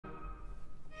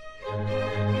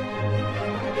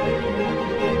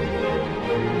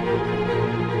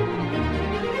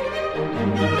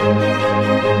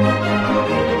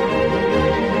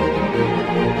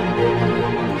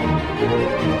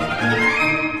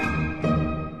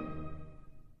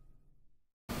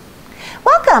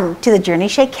Welcome to the Journey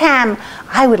Shake Cam.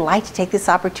 I would like to take this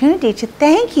opportunity to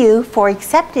thank you for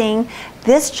accepting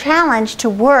this challenge to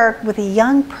work with a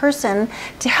young person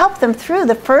to help them through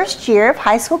the first year of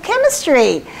high school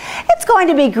chemistry. It's going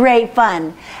to be great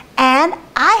fun, and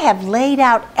I have laid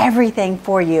out everything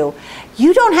for you.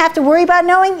 You don't have to worry about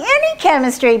knowing any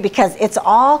chemistry because it's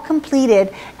all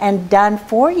completed and done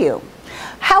for you.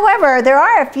 However, there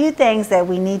are a few things that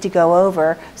we need to go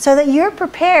over so that you're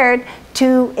prepared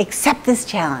to accept this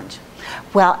challenge.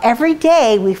 Well, every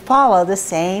day we follow the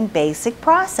same basic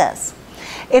process.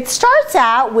 It starts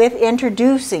out with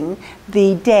introducing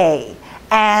the day,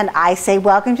 and I say,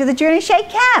 welcome to the Journey Shake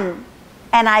Cam,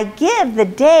 and I give the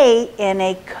day in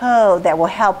a code that will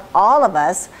help all of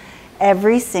us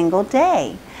every single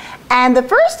day. And the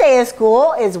first day of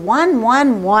school is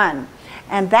 111.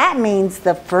 And that means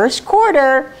the first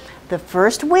quarter, the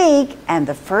first week, and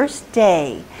the first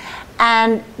day.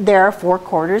 And there are 4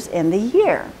 quarters in the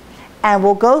year. And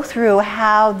we'll go through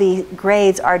how the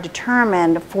grades are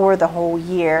determined for the whole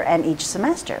year and each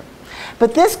semester.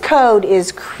 But this code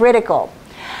is critical.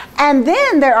 And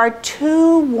then there are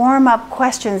 2 warm-up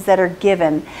questions that are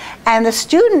given. And the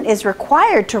student is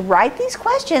required to write these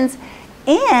questions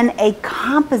in a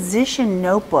composition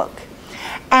notebook.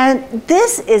 And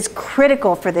this is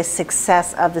critical for the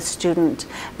success of the student.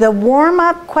 The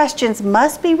warm-up questions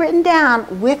must be written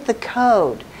down with the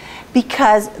code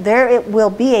because there will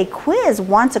be a quiz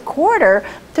once a quarter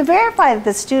to verify that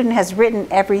the student has written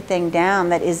everything down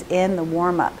that is in the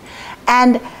warm-up.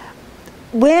 And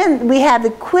when we have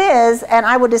the quiz, and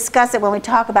I will discuss it when we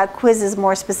talk about quizzes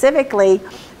more specifically,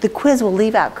 the quiz will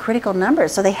leave out critical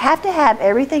numbers. So they have to have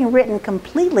everything written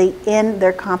completely in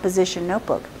their composition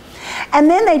notebook. And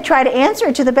then they try to answer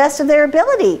it to the best of their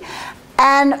ability.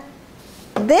 And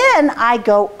then I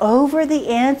go over the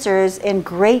answers in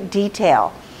great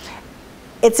detail.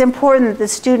 It's important that the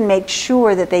student make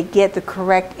sure that they get the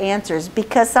correct answers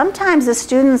because sometimes the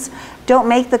students don't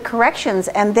make the corrections,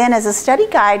 and then as a study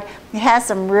guide, it has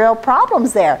some real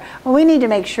problems there. Well, we need to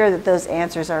make sure that those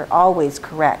answers are always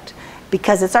correct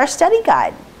because it's our study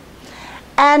guide.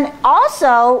 And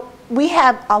also, we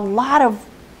have a lot of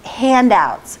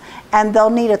handouts, and they'll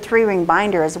need a 3-ring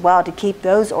binder as well to keep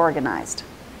those organized.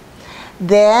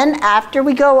 Then, after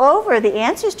we go over the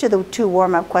answers to the 2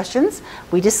 warm-up questions,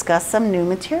 we discuss some new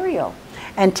material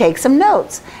and take some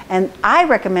notes. And I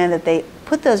recommend that they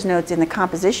put those notes in the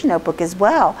composition notebook as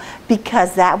well,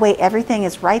 because that way everything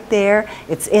is right there,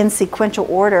 it's in sequential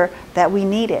order that we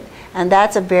need it. And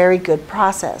that's a very good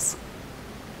process.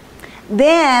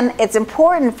 Then it's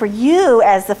important for you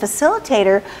as the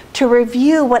facilitator to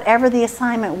review whatever the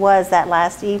assignment was that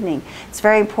last evening. It's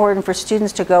very important for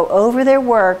students to go over their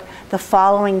work the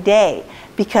following day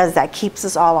because that keeps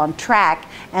us all on track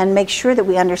and make sure that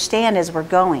we understand as we're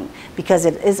going because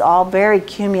it is all very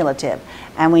cumulative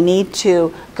and we need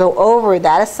to go over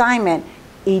that assignment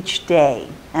each day,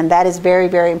 and that is very,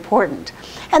 very important.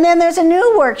 And then there's a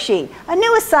new worksheet, a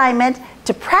new assignment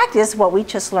to practice what we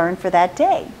just learned for that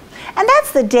day. And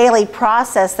that's the daily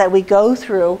process that we go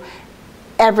through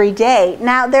every day.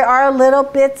 Now, there are little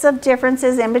bits of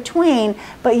differences in between,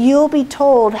 but you'll be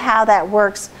told how that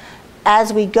works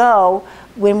as we go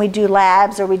when we do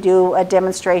labs or we do a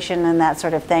demonstration and that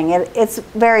sort of thing. It's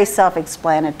very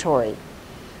self-explanatory.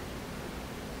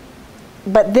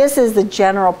 But this is the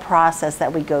general process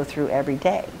that we go through every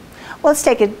day. Well, let's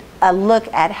take a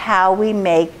look at how we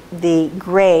make the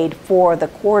grade for the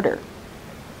quarter.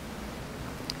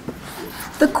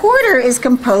 The quarter is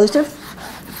composed of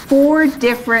 4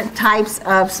 different types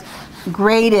of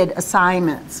graded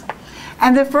assignments.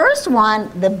 And the first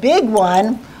one, the big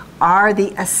one, are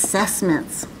the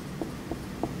assessments.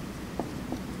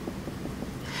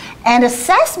 And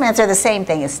assessments are the same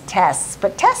thing as tests,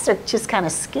 but tests are just kind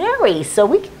of scary,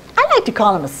 so I like to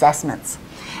call them assessments.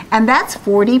 And that's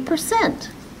 40%.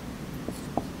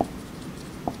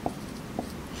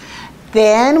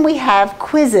 Then we have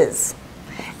quizzes.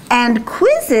 And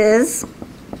quizzes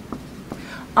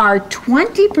are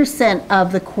 20%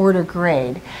 of the quarter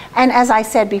grade. And as I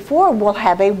said before, we'll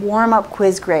have a warm-up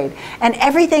quiz grade. And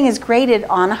everything is graded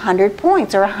on 100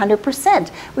 points or 100%,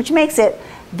 which makes it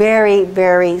very,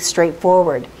 very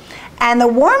straightforward. And the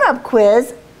warm-up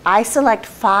quiz, I select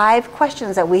 5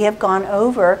 questions that we have gone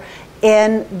over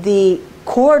in the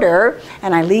quarter,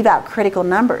 and I leave out critical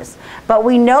numbers. But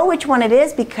we know which one it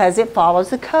is because it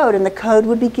follows the code, and the code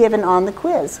would be given on the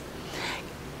quiz.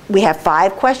 We have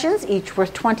 5 questions, each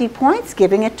worth 20 points,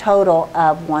 giving a total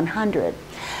of 100.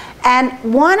 And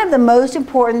one of the most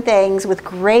important things with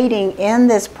grading in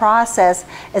this process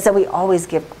is that we always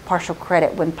give partial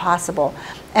credit when possible.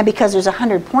 And because there's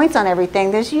 100 points on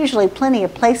everything, there's usually plenty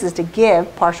of places to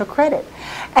give partial credit.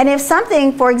 And if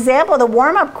something, for example, the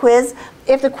warm-up quiz,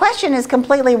 if the question is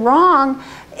completely wrong,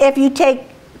 if you take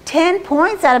 10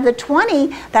 points out of the 20,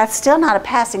 that's still not a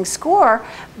passing score,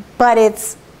 but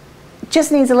it's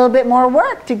just needs a little bit more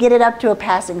work to get it up to a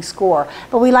passing score.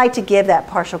 But we like to give that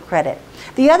partial credit.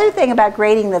 The other thing about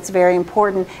grading that's very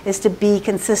important is to be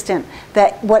consistent,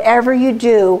 that whatever you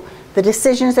do, the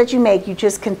decisions that you make, you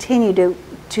just continue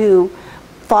to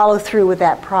follow through with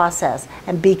that process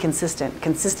and be consistent.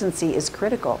 Consistency is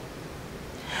critical.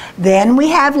 Then we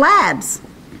have labs.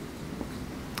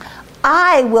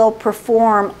 I will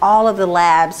perform all of the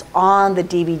labs on the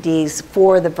DVDs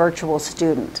for the virtual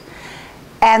student.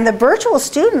 And the virtual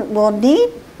student will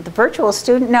need,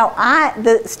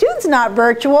 the student's not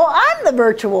virtual, I'm the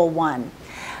virtual one.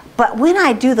 But when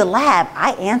I do the lab,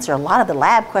 I answer a lot of the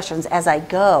lab questions as I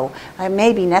go. It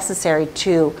may be necessary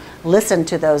to listen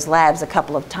to those labs a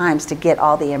couple of times to get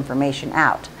all the information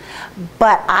out.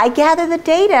 But I gather the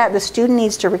data, the student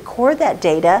needs to record that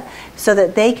data so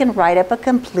that they can write up a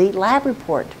complete lab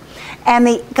report. And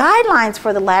the guidelines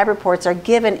for the lab reports are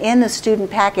given in the student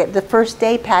packet, the first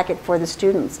day packet for the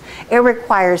students. It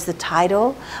requires the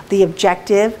title, the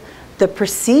objective, the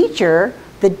procedure,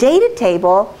 the data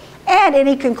table, and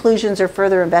any conclusions or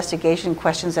further investigation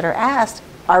questions that are asked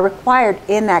are required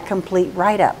in that complete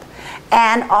write-up.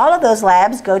 And all of those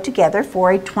labs go together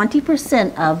for a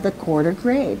 20% of the quarter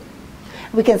grade.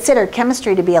 We consider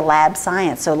chemistry to be a lab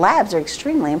science, so labs are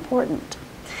extremely important.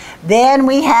 Then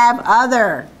we have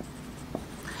other.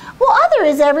 Well, other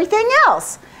is everything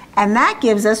else, and that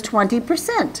gives us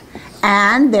 20%,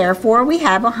 and therefore we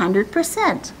have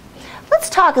 100%. Let's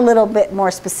talk a little bit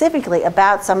more specifically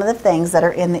about some of the things that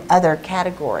are in the other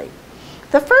category.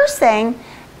 The first thing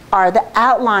are the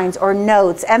outlines or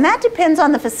notes, and that depends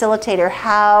on the facilitator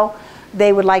how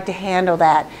they would like to handle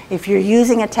that. If you're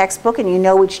using a textbook and you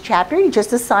know which chapter, you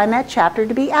just assign that chapter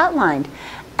to be outlined.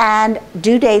 And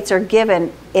due dates are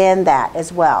given in that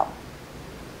as well.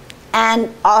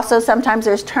 And also sometimes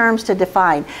there's terms to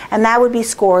define, and that would be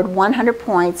scored 100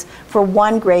 points for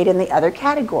one grade in the other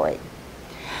category.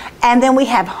 And then we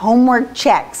have homework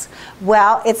checks.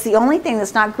 Well, it's the only thing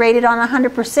that's not graded on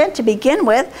 100% to begin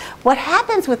with. What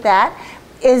happens with that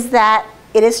is that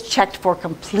it is checked for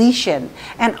completion.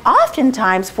 And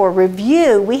oftentimes for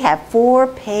review, we have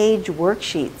 4-page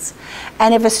worksheets.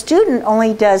 And if a student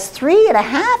only does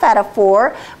 3.5 out of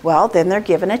 4, well, then they're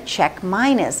given a check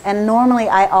minus. And normally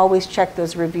I always check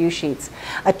those review sheets.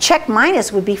 A check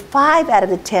minus would be 5 out of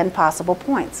the 10 possible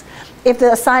points. If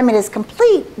the assignment is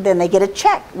complete, then they get a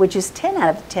check, which is 10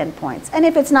 out of 10 points. And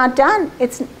if it's not done,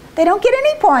 they don't get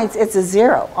any points. It's a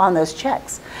 0 on those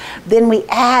checks. Then we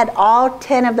add all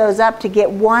 10 of those up to get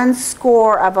one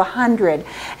score of 100.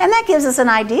 And that gives us an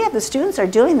idea if the students are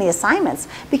doing the assignments,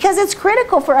 because it's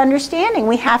critical for understanding.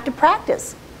 We have to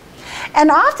practice.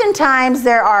 And oftentimes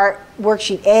there are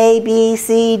worksheet A, B,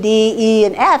 C, D, E,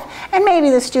 and F, and maybe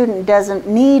the student doesn't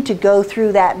need to go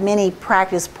through that many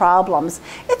practice problems.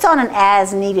 It's on an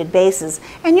as-needed basis,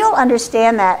 and you'll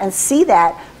understand that and see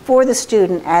that for the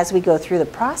student as we go through the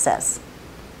process.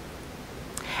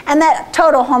 And that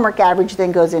total homework average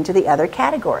then goes into the other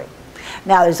category.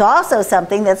 Now there's also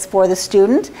something that's for the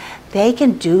student. They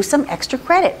can do some extra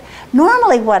credit.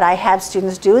 Normally what I have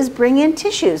students do is bring in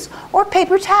tissues or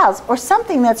paper towels or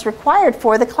something that's required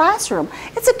for the classroom.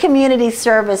 It's a community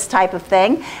service type of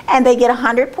thing, and they get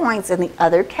 100 points in the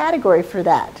other category for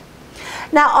that.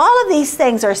 Now all of these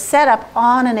things are set up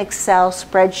on an Excel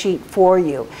spreadsheet for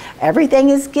you. Everything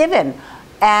is given,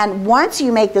 and once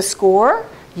you make the score,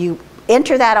 you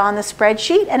enter that on the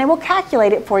spreadsheet and it will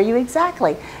calculate it for you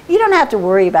exactly. You don't have to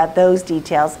worry about those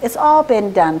details. It's all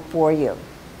been done for you.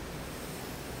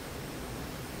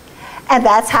 And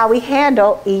that's how we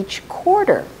handle each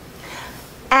quarter.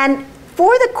 And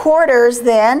for the quarters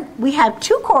then, we have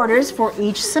 2 quarters for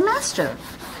each semester.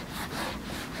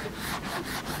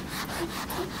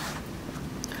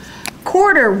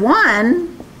 Quarter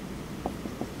 1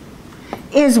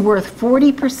 is worth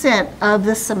 40% of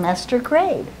the semester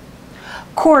grade.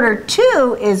 Quarter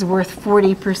 2 is worth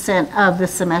 40% of the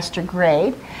semester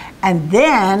grade. And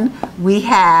then we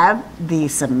have the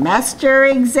semester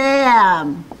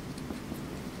exam.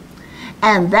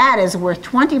 And that is worth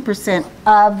 20%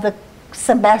 of the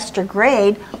semester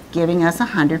grade, giving us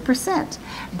 100%.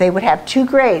 They would have 2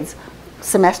 grades.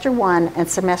 Semester 1 and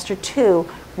semester 2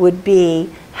 would be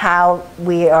how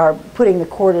we are putting the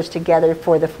quarters together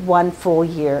for the 1 full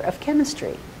year of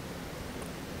chemistry.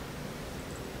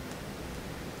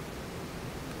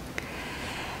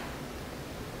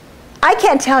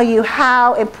 can't tell you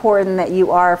how important that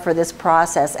you are for this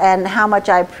process and how much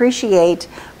I appreciate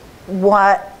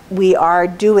what we are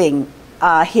doing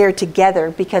here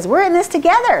together, because we're in this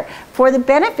together for the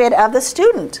benefit of the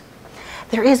student.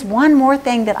 There is one more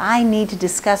thing that I need to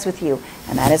discuss with you,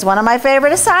 and that is one of my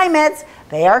favorite assignments.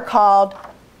 They are called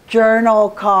journal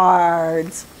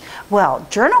cards. Well,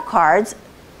 journal cards,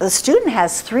 the student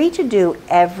has 3 to do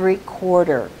every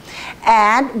quarter.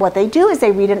 And what they do is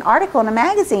they read an article in a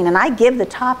magazine, and I give the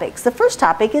topics. The first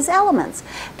topic is elements.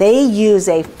 They use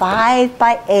a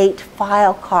 5x8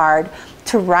 file card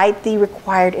to write the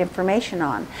required information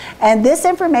on. And this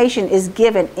information is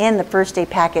given in the first day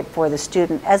packet for the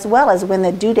student, as well as when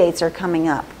the due dates are coming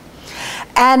up.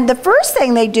 And the first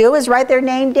thing they do is write their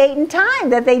name, date, and time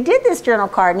that they did this journal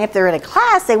card. And if they're in a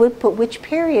class, they would put which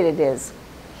period it is.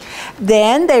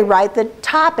 Then they write the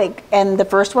topic, and the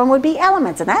first one would be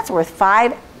elements, and that's worth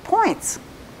 5 points.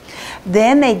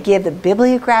 Then they give the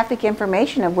bibliographic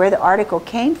information of where the article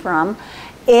came from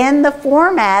in the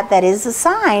format that is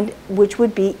assigned, which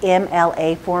would be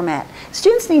MLA format.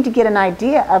 Students need to get an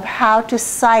idea of how to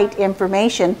cite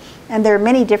information, and there are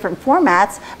many different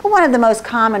formats, but one of the most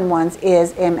common ones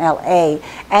is MLA.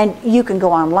 And you can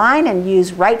go online and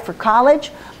use Write for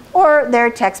College, or there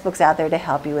are textbooks out there to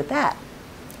help you with that.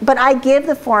 But I give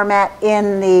the format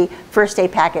in the first day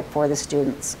packet for the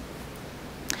students.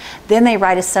 Then they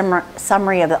write a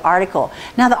summary of the article.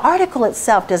 Now, the article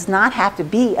itself does not have to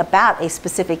be about a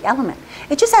specific element.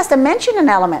 It just has to mention an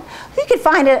element. You could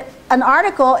find an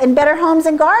article in Better Homes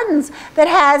and Gardens that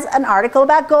has an article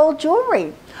about gold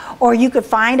jewelry. Or you could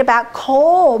find about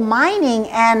coal mining,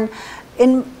 and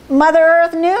in Mother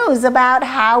Earth News about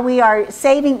how we are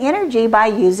saving energy by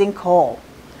using coal,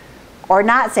 or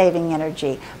not saving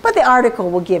energy. But the article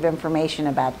will give information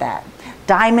about that.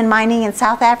 Diamond mining in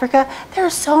South Africa, there are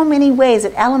so many ways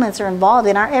that elements are involved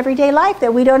in our everyday life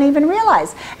that we don't even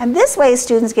realize. And this way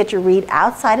students get to read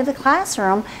outside of the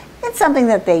classroom in something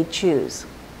that they choose.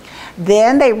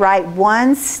 Then they write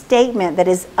one statement that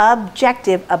is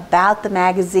objective about the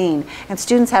magazine, and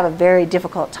students have a very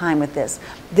difficult time with this.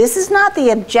 This is not the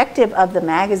objective of the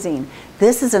magazine.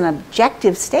 This is an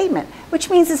objective statement, which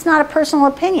means it's not a personal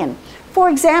opinion. For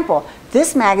example,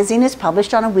 this magazine is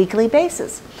published on a weekly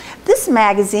basis. This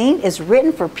magazine is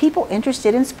written for people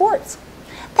interested in sports.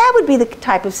 That would be the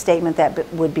type of statement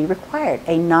that would be required,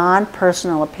 a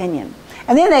non-personal opinion.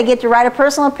 And then they get to write a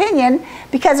personal opinion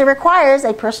because it requires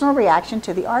a personal reaction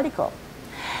to the article.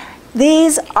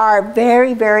 These are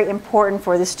very, very important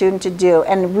for the student to do,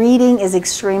 and reading is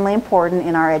extremely important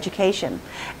in our education.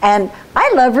 And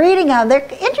I love reading them. They're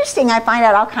interesting. I find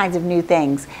out all kinds of new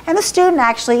things, and the student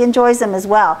actually enjoys them as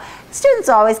well. Students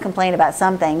always complain about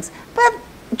some things, but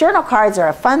journal cards are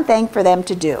a fun thing for them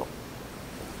to do.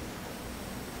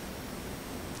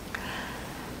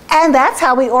 And that's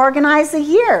how we organize the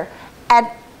year. And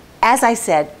as I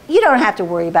said, you don't have to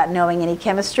worry about knowing any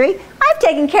chemistry. I've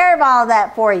taken care of all of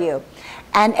that for you.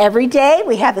 And every day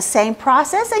we have the same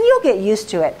process, and you'll get used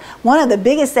to it. One of the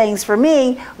biggest things for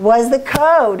me was the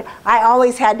code. I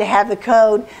always had to have the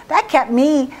code. That kept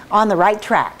me on the right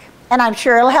track. And I'm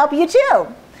sure it'll help you too.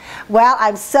 Well,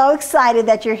 I'm so excited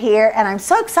that you're here, and I'm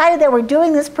so excited that we're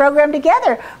doing this program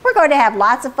together. We're going to have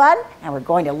lots of fun, and we're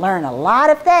going to learn a lot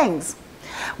of things.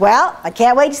 Well, I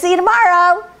can't wait to see you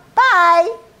tomorrow.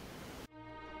 Bye.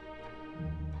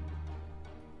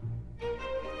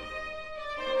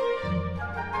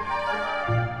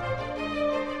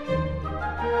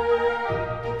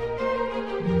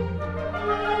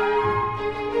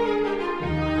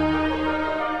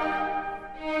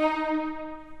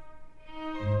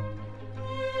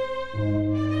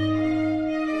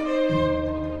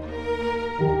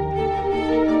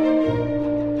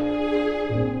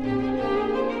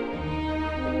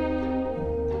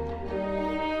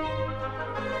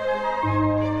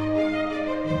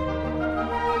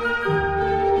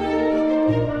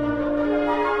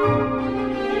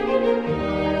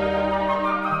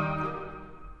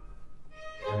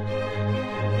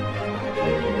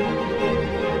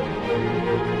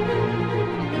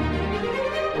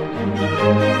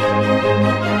 Thank you.